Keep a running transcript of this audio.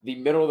The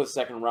middle of the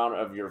second round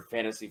of your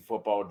fantasy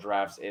football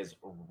drafts is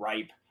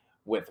ripe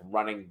with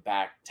running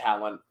back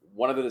talent.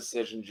 One of the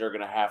decisions you're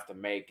going to have to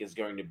make is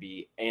going to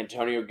be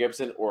Antonio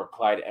Gibson or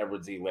Clyde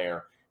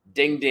Edwards-Helaire.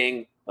 Ding,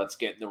 ding. Let's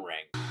get in the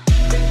ring.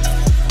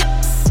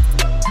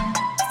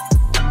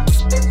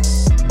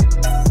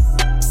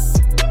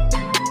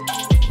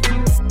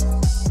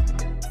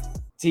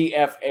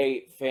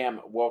 TFA fam,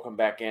 welcome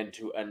back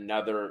into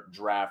another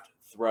draft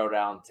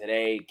throwdown.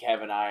 Today,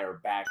 Kev and I are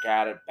back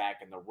at it, back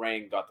in the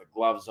ring, got the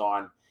gloves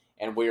on,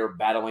 and we are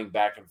battling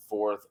back and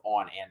forth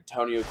on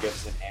Antonio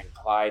Gibson and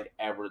Clyde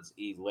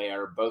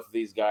Edwards-Helaire. Both of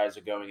these guys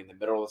are going in the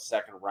middle of the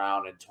second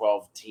round in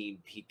 12-team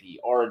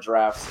PPR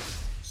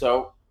drafts.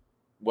 So,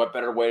 what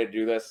better way to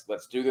do this?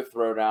 Let's do the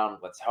throwdown.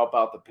 Let's help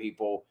out the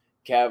people.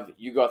 Kev,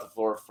 you got the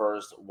floor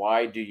first.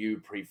 Why do you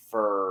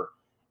prefer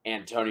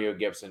Antonio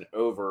Gibson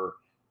over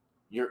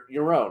your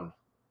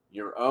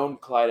own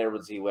Clyde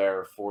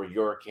Edwards-Helaire for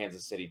your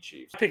Kansas City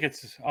Chiefs? I think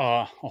it's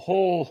a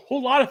whole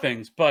lot of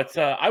things, but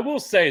I will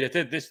say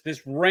that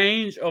this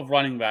range of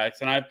running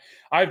backs, and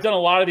I've done a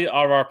lot of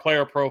our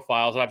player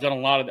profiles. I've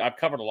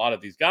covered a lot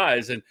of these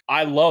guys, and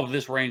I love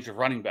this range of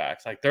running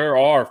backs. Like there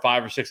are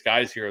 5 or 6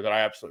 guys here that I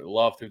absolutely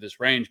love through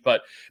this range,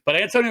 but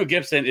Antonio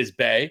Gibson is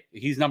Bay.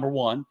 He's number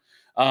one.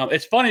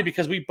 It's funny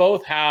because we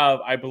both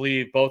have, I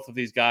believe, both of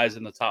these guys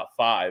in the top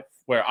 5.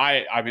 Where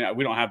I mean,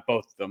 we don't have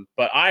both of them,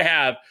 but I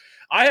have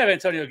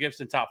Antonio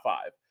Gibson top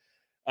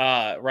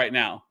 5 right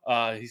now.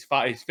 He's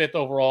 5th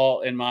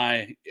overall in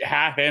my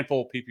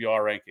handful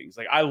PPR rankings.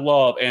 Like I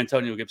love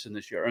Antonio Gibson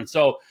this year, and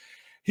so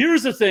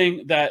here's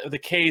the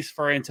case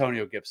for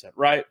Antonio Gibson,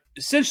 right?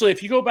 Essentially,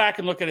 if you go back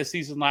and look at his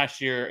season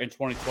last year in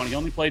 2020, he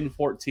only played in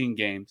 14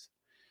 games.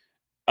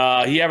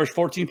 He averaged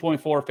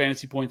 14.4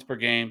 fantasy points per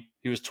game.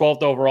 He was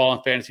 12th overall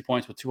in fantasy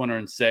points with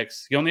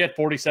 206. He only had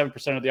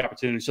 47% of the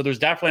opportunity. So there's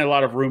definitely a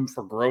lot of room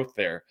for growth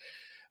there.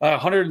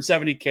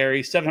 170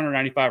 carries,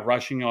 795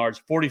 rushing yards,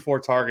 44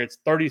 targets,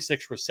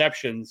 36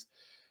 receptions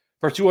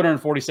for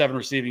 247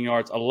 receiving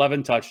yards,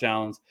 11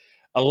 touchdowns,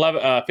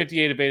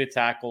 58 evaded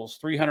tackles,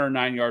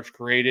 309 yards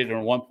created,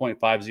 and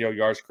 1.50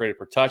 yards created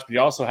per touch. But he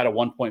also had a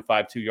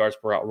 1.52 yards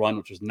per out run,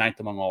 which was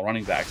 9th among all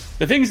running backs.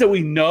 The things that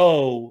we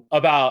know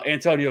about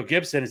Antonio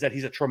Gibson is that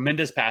he's a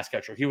tremendous pass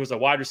catcher. He was a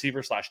wide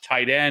receiver /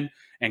 tight end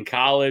in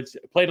college,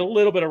 played a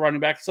little bit of running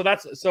back.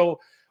 So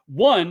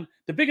one,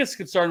 the biggest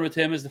concern with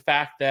him is the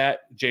fact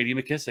that J.D.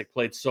 McKissic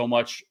played so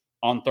much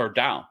on third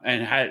down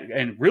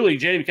and really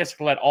J.D. McKissic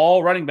led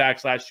all running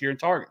backs last year in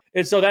target.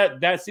 And so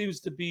that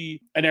seems to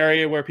be an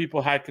area where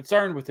people had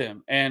concern with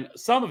him. And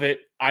some of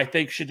it I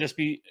think should just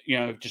be,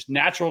 just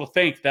natural to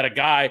think that a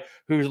guy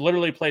who's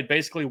literally played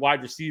basically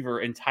wide receiver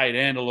and tight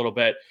end a little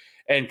bit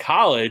in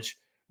college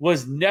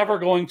was never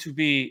going to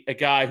be a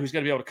guy who's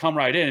going to be able to come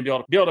right in and be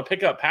able to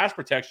pick up pass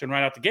protection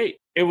right out the gate.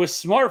 It was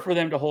smart for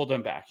them to hold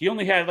him back. He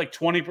only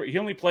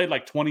played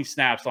like 20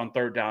 snaps on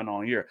third down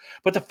all year.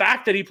 But the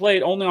fact that he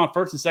played only on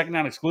first and second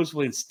down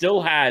exclusively and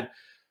still had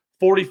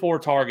 44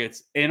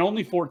 targets in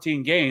only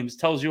 14 games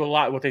tells you a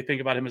lot what they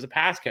think about him as a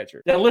pass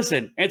catcher. Now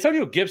listen,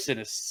 Antonio Gibson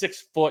is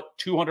 6 foot,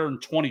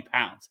 220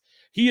 pounds.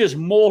 He is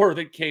more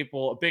than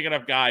capable, a big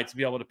enough guy to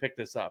be able to pick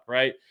this up,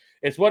 right?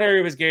 It's one area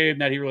of his game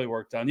that he really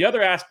worked on. The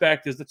other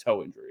aspect is the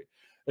toe injury.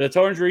 The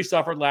toe injury he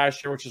suffered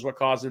last year, which is what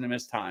caused him to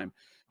miss time.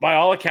 By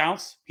all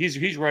accounts,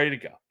 he's ready to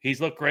go. He's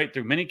looked great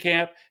through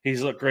minicamp.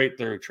 He's looked great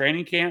through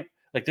training camp.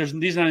 Like these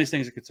none of these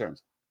things are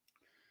concerns.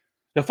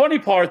 The funny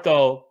part,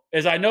 though,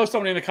 is I know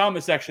somebody in the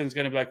comment section is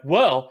going to be like,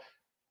 well,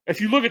 if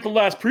you look at the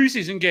last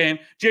preseason game,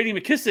 J.D.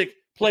 McKissic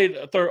played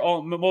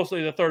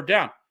mostly the third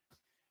down.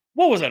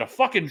 What was that, a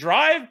fucking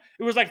drive?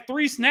 It was like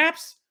 3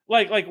 snaps?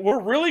 Like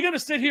we're really going to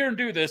sit here and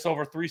do this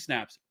over 3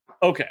 snaps?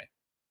 Okay.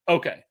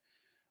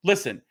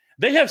 Listen,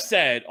 they have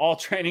said all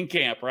training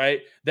camp,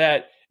 right,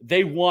 that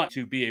they want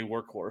to be a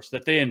workhorse,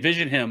 that they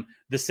envision him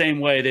the same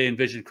way they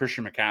envisioned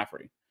Christian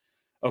McCaffrey.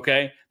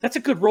 Okay? That's a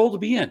good role to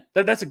be in.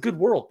 That's a good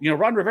world.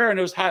 Ron Rivera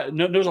knows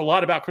a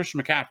lot about Christian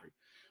McCaffrey,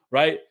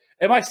 right?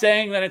 Am I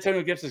saying that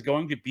Antonio Gibson is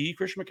going to be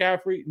Christian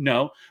McCaffrey?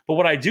 No. But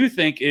what I do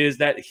think is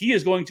that he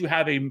is going to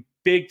have a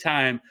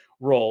big-time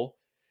role.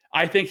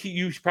 I think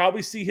you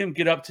probably see him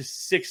get up to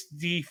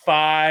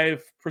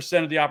 65%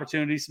 of the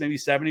opportunities, maybe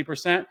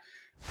 70%.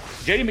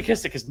 J.D.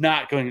 McKissic is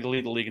not going to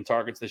lead the league in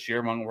targets this year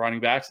among running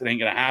backs. It ain't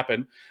going to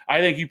happen. I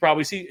think you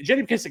probably see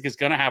J.D. McKissic is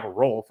going to have a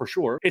role for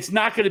sure. It's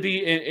not going to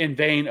be in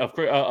vain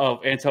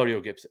of Antonio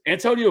Gibson.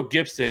 Antonio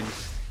Gibson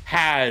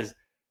has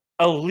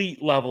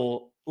elite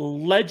level,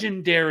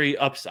 legendary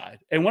upside.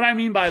 And what I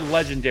mean by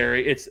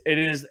legendary, it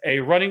is a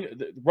running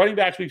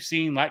backs we've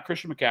seen like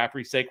Christian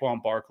McCaffrey,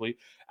 Saquon Barkley,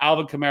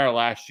 Alvin Kamara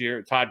last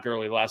year, Todd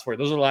Gurley last 4 years.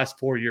 Those are the last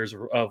 4 years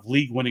of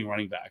league-winning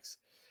running backs.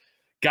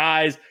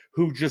 Guys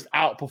who just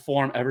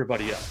outperform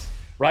everybody else,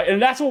 right?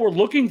 And that's what we're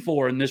looking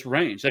for in this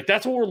range. Like,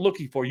 that's what we're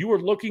looking for. You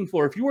were looking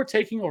for, if you were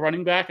taking a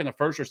running back in the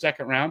first or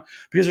second round,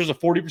 because there's a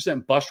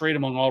 40% bust rate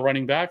among all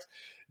running backs,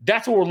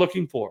 that's what we're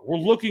looking for. We're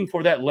looking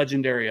for that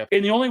legendary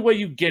and the only way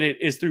you get it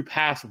is through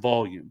pass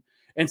volume.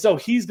 And so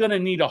he's going to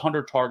need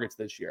 100 targets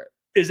this year.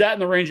 Is that in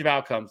the range of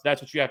outcomes?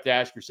 That's what you have to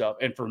ask yourself.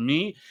 And for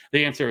me,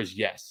 the answer is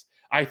yes.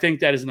 I think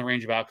that is in the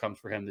range of outcomes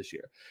for him this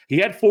year. He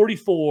had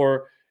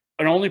 44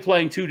 and only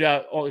playing 2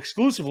 down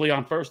exclusively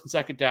on first and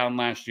second down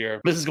last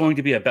year. This is going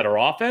to be a better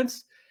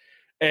offense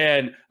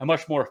and a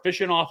much more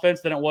efficient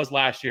offense than it was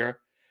last year.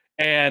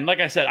 And like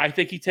I said, I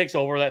think he takes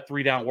over that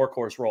 3-down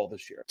workhorse role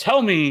this year.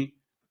 Tell me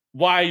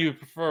why you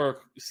prefer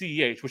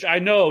CEH, which I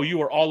know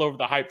you are all over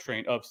the hype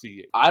train of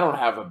CEH. I don't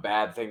have a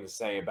bad thing to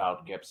say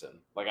about Gibson.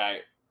 Like,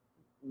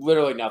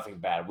 literally nothing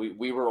bad.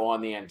 We were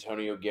on the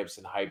Antonio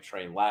Gibson hype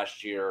train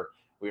last year.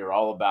 We were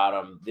all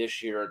about him.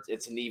 This year,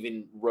 it's an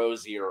even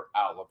rosier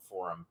outlook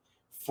for him.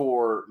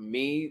 For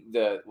me,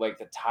 the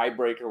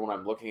tiebreaker when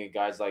I'm looking at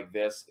guys like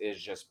this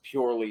is just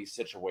purely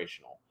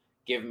situational.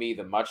 Give me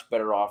the much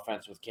better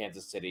offense with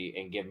Kansas City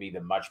and give me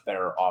the much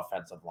better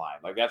offensive line.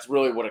 Like, that's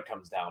really what it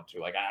comes down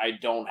to. Like, I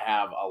don't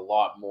have a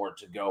lot more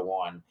to go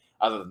on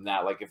other than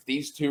that. Like, if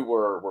these two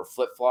were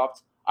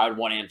flip-flopped, I'd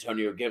want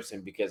Antonio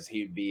Gibson because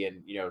he'd be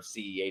in,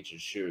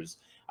 CEH's shoes.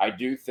 I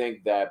do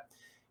think that,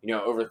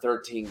 over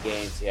 13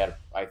 games, he had,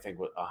 I think,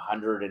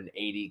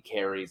 180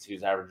 carries. He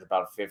was averaging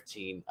about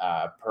 15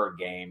 per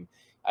game.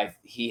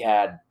 He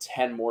had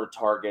 10 more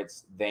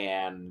targets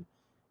than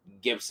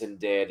Gibson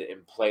did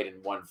and played in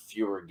one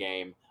fewer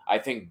game. I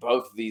think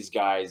both of these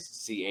guys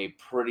see a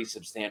pretty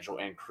substantial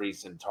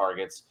increase in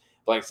targets.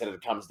 But like I said,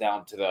 it comes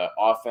down to the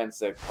offense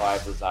that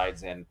Clyde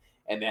resides in.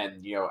 And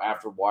then,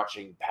 after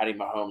watching Patty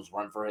Mahomes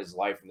run for his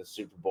life in the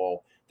Super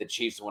Bowl, the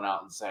Chiefs went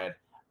out and said,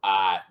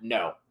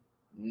 no,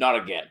 not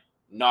again.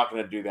 Not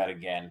going to do that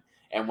again.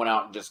 And went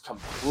out and just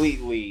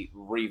completely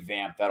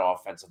revamped that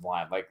offensive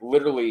line. Like,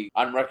 literally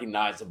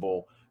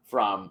unrecognizable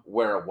from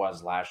where it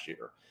was last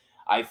year.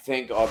 I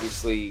think,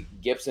 obviously,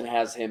 Gibson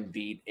has him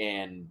beat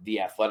in the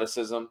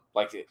athleticism.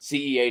 Like,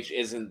 CEH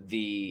isn't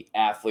the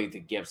athlete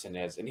that Gibson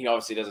is, and he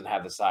obviously doesn't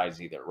have the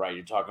size either, right?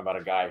 You're talking about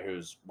a guy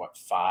who's,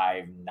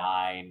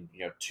 5'9",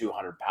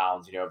 200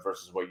 pounds,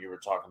 versus what you were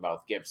talking about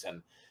with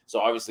Gibson.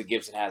 So, obviously,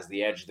 Gibson has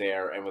the edge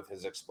there, and with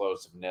his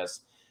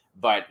explosiveness.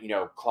 But,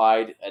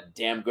 Clyde, a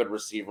damn good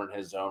receiver in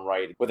his own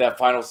right. With that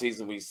final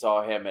season, we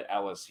saw him at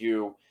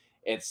LSU.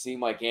 It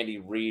seemed like Andy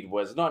Reid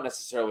was not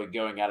necessarily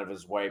going out of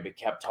his way, but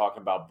kept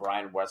talking about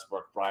Brian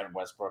Westbrook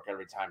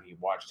every time he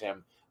watched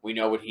him. We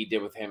know what he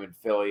did with him in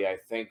Philly. I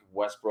think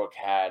Westbrook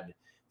had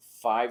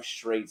 5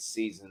 straight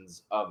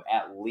seasons of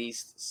at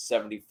least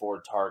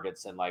 74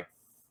 targets and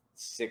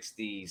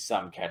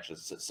 60-some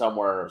catches,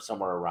 somewhere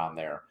around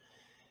there.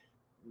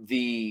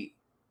 The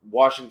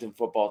Washington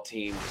football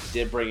team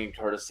did bring in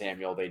Curtis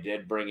Samuel. They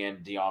did bring in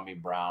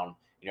De'Ami Brown.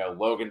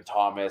 Logan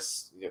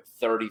Thomas,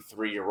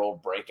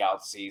 33-year-old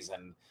breakout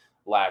season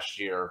last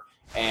year.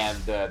 And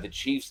the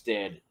Chiefs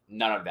did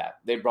none of that.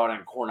 They brought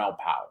in Cornell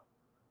Powell.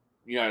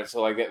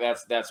 So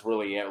that's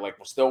really it. Like,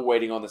 we're still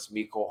waiting on this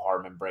Mecole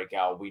Hardman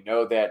breakout. We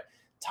know that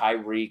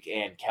Tyreek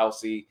and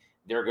Kelsey,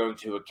 they're going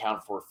to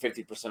account for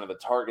 50% of the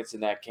targets in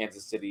that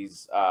Kansas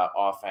City's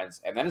offense.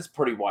 And then it's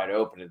pretty wide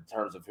open in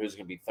terms of who's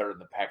going to be third in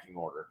the pecking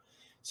order.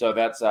 So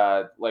that's,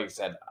 like I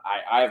said,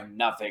 I have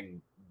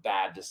nothing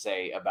bad to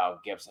say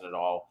about Gibson at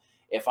all.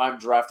 If I'm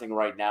drafting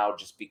right now,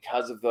 just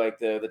because of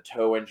the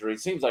toe injury, it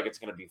seems like it's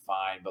going to be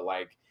fine. But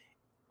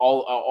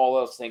all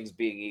those things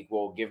being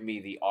equal, give me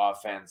the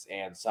offense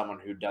and someone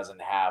who doesn't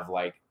have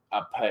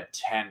a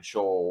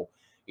potential,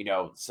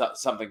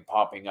 something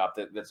popping up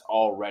that's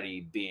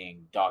already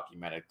being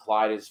documented.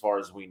 Clyde, as far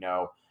as we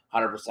know,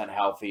 100%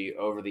 healthy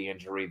over the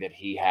injury that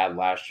he had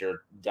last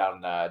year down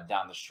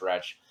the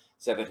stretch.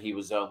 Said that he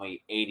was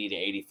only 80 to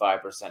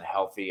 85%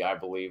 healthy, I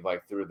believe,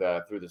 through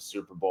the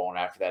Super Bowl and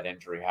after that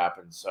injury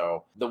happened.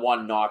 So the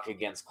one knock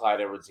against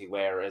Clyde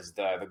Edwards-Helaire is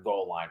the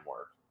goal line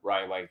work,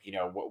 right?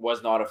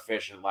 Was not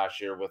efficient last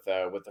year with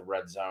the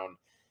red zone.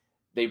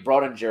 They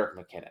brought in Jerick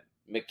McKinnon.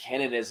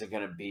 McKinnon isn't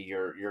going to be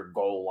your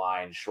goal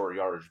line short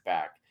yardage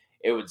back.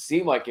 It would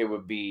seem like it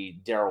would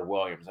be Darrell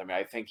Williams. I mean,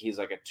 I think he's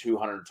like a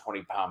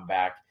 220-pound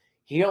back.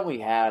 He only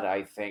had,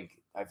 I think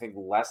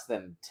less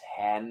than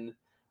 10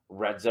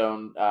 red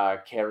zone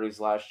carries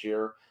last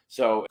year.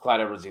 So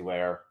Clyde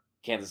Edwards-Helaire,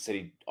 Kansas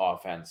City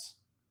offense,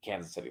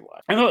 Kansas City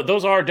line. And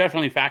those are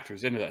definitely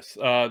factors into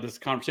this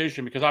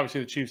conversation, because obviously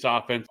the Chiefs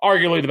offense,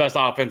 arguably the best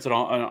offense in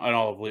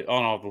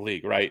all of the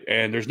league, right?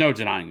 And there's no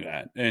denying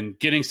that. And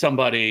getting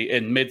somebody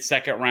in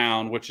mid-second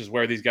round, which is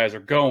where these guys are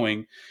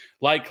going,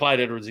 like Clyde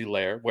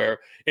Edwards-Helaire, where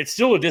it's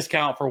still a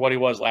discount for what he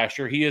was last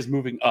year. He is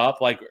moving up.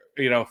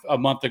 A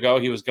month ago,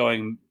 he was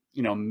going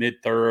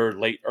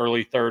mid-third,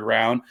 early third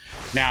round.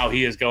 Now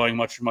he is going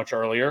much, much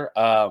earlier.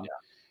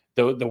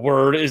 The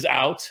word is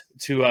out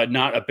to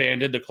not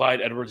abandon the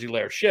Clyde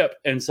Edwards-Helaire ship.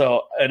 And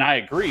I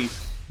agree,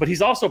 but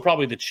he's also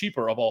probably the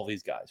cheaper of all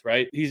these guys,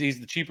 right? He's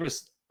the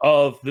cheapest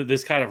of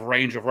this kind of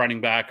range of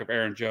running back of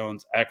Aaron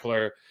Jones,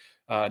 Eckler,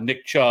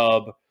 Nick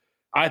Chubb.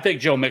 I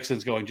think Joe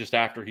Mixon's going just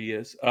after he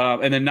is.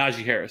 And then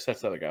Najee Harris,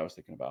 that's the other guy I was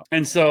thinking about.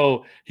 And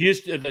so he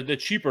is the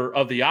cheaper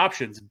of the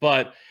options.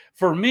 But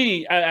for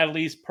me, at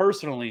least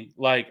personally,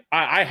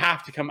 I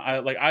have to come.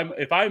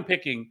 If I'm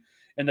picking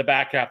in the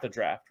back half of the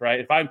draft, right?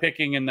 If I'm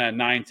picking in the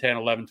 9, 10,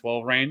 11,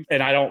 12 range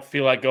and I don't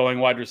feel like going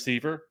wide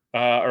receiver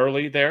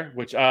early there,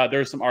 which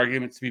there's some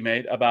arguments to be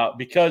made about,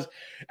 because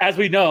as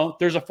we know,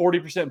 there's a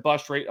 40%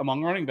 bust rate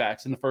among running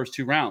backs in the first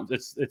 2 rounds.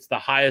 It's the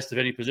highest of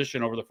any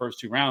position over the first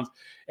 2 rounds,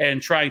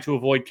 and trying to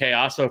avoid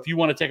chaos. So if you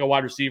want to take a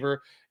wide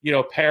receiver,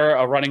 pair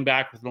a running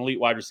back with an elite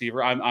wide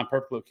receiver, I'm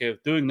perfectly okay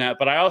with doing that.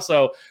 But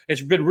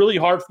it's been really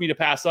hard for me to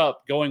pass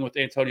up going with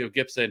Antonio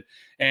Gibson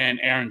and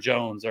Aaron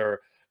Jones,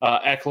 or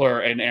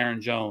Eckler and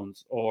Aaron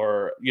Jones,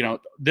 or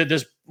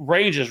this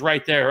range is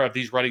right there of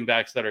these running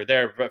backs that are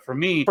there. But for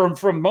me,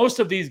 from most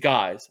of these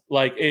guys,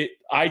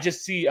 I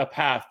just see a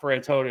path for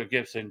Antonio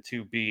Gibson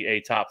to be a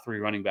top 3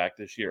 running back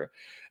this year,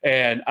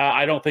 and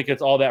I don't think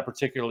it's all that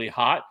particularly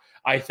hot.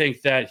 I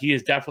think that he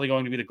is definitely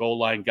going to be the goal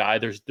line guy.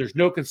 There's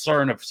no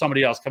concern of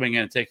somebody else coming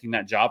in and taking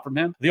that job from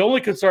him. The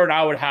only concern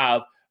I would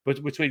have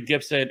between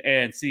Gibson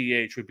and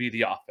CEH would be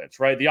the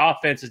offense, right? The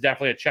offense is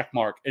definitely a check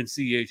mark in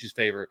CEH's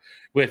favor.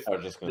 I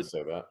was just going to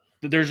say that.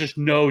 There's just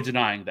no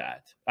denying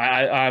that.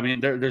 I mean,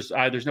 there's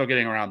no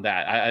getting around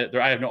that.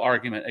 I have no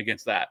argument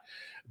against that.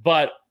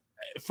 But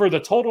for the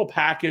total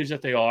package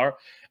that they are,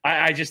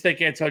 I just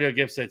think Antonio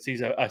Gibson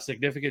sees a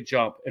significant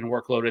jump in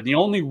workload. And the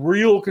only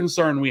real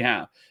concern we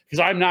have, because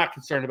I'm not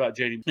concerned about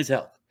JD, is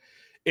health.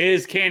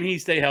 Can he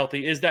stay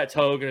healthy? Is that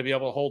toe going to be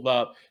able to hold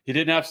up? He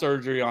didn't have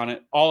surgery on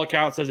it. All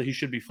accounts says that he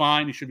should be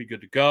fine. He should be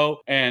good to go.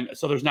 And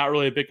so there's not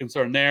really a big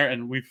concern there.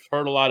 And we've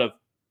heard a lot of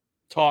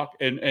talk,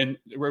 and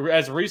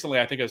as recently,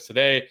 I think it was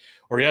today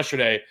or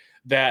yesterday,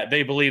 that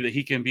they believe that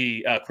he can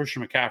be a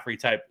Christian McCaffrey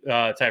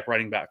type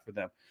running back for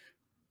them.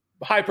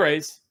 High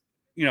praise,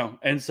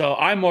 and so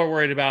I'm more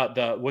worried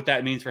about what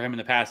that means for him in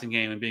the passing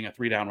game and being a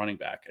 3-down running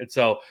back. And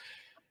so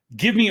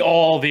give me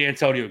all the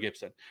Antonio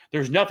Gibson.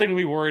 There's nothing to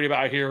be worried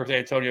about here with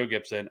Antonio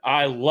Gibson.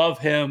 I love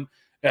him.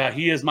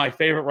 He is my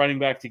favorite running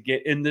back to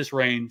get in this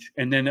range.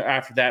 And then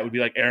after that would be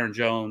like Aaron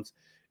Jones,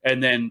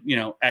 and then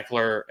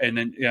Eckler, and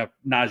then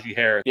Najee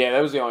Harris. Yeah,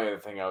 that was the only other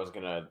thing I was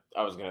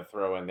gonna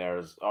throw in there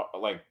is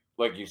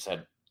like you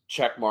said,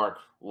 check mark,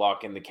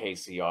 lock in the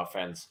KC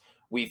offense.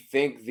 We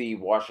think the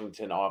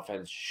Washington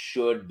offense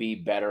should be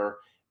better,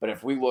 but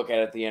if we look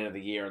at the end of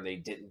the year and they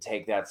didn't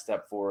take that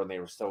step forward and they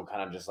were still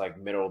kind of just like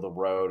middle of the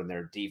road and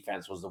their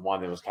defense was the one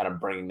that was kind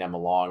of bringing them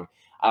along,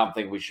 I don't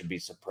think we should be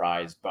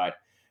surprised. But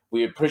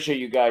we appreciate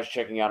you guys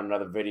checking out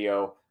another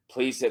video.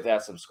 Please hit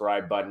that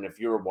subscribe button. If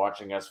you were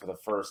watching us for the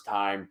first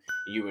time,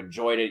 you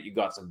enjoyed it, you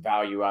got some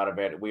value out of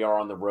it. We are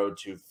on the road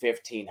to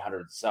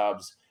 1,500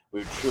 subs.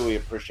 We truly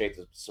appreciate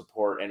the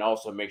support. And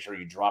also make sure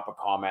you drop a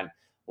comment.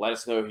 Let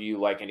us know who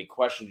you like, any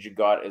questions you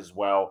got as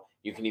well.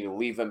 You can either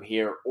leave them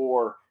here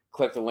or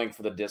click the link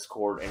for the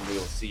Discord, and we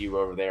will see you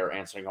over there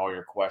answering all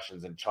your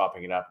questions and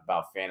chopping it up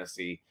about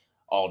fantasy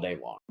all day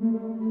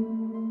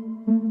long.